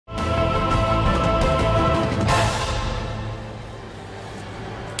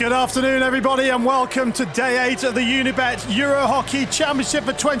Good afternoon, everybody, and welcome to day 8 of the UNIBET EuroHockey Championship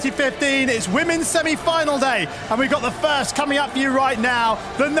for 2015. It's women's semi-final day, and we've got the first coming up for you right now,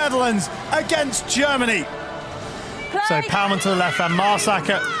 the Netherlands against Germany. So Palman to the left, Van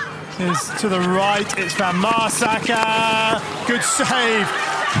Marsacker is to the right. It's Van Marsacker. Good save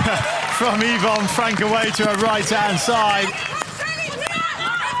from Yvonne Frank away to her right-hand side.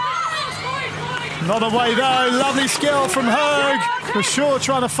 Not away though, lovely skill from Hög. For sure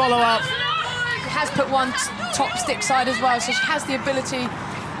trying to follow up. Has put one top stick side as well, so she has the ability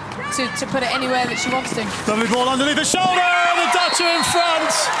to put it anywhere that she wants to. Lovely ball underneath the shoulder, the Dutch are in front.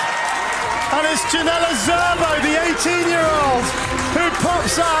 And it's Janella Zerbo, the 18-year-old, who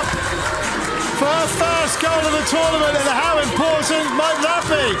pops up for her first goal of the tournament, and how important might that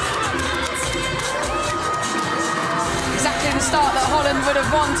be? Exactly the start that Holland would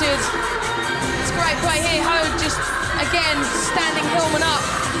have wanted. Great play here, Hög just again standing Hillman up,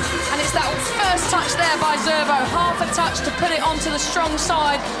 and it's that first touch there by Zerbo, half a touch to put it onto the strong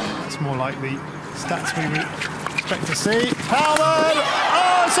side. It's more like the stats we would expect to see. Palman,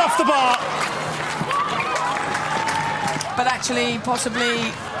 oh, it's off the bar. But actually,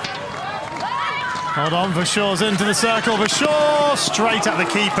 possibly. Hold on, Verschoor's into the circle. Verschoor straight at the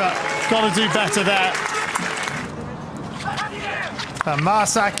keeper. Got to do better there. Van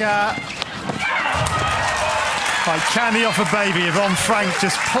Marsacker. Like candy off a baby, Yvonne Frank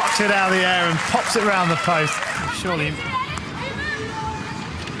just plucks it out of the air and pops it round the post. Surely.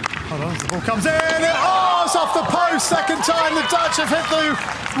 Hold on, the ball comes in. Oh, it's off the post. Second time the Dutch have hit the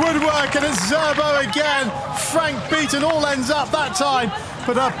woodwork, and it's Zerbo again. Frank beaten, all ends up that time,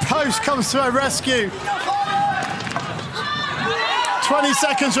 but her post comes to her rescue. 20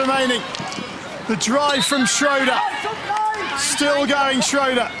 seconds remaining. The drive from Schroeder. Still going,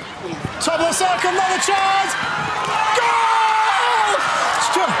 Schroeder. Top of the circle, another chance! Goal!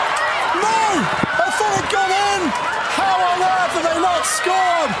 No! I thought it got in! How on earth have they not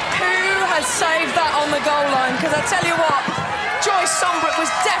scored? Who has saved that on the goal line? Because I tell you what, Joyce Sombrook was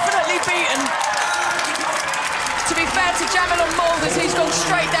definitely beaten. To be fair to Jamil Moulders, he's gone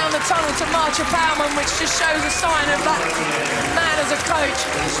straight down the tunnel to Marcia Palman, which just shows a sign of that man as a coach.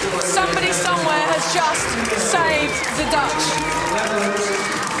 Somebody somewhere has just saved the Dutch.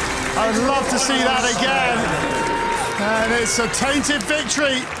 I'd love to see that again. And it's a tainted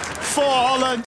victory for Holland.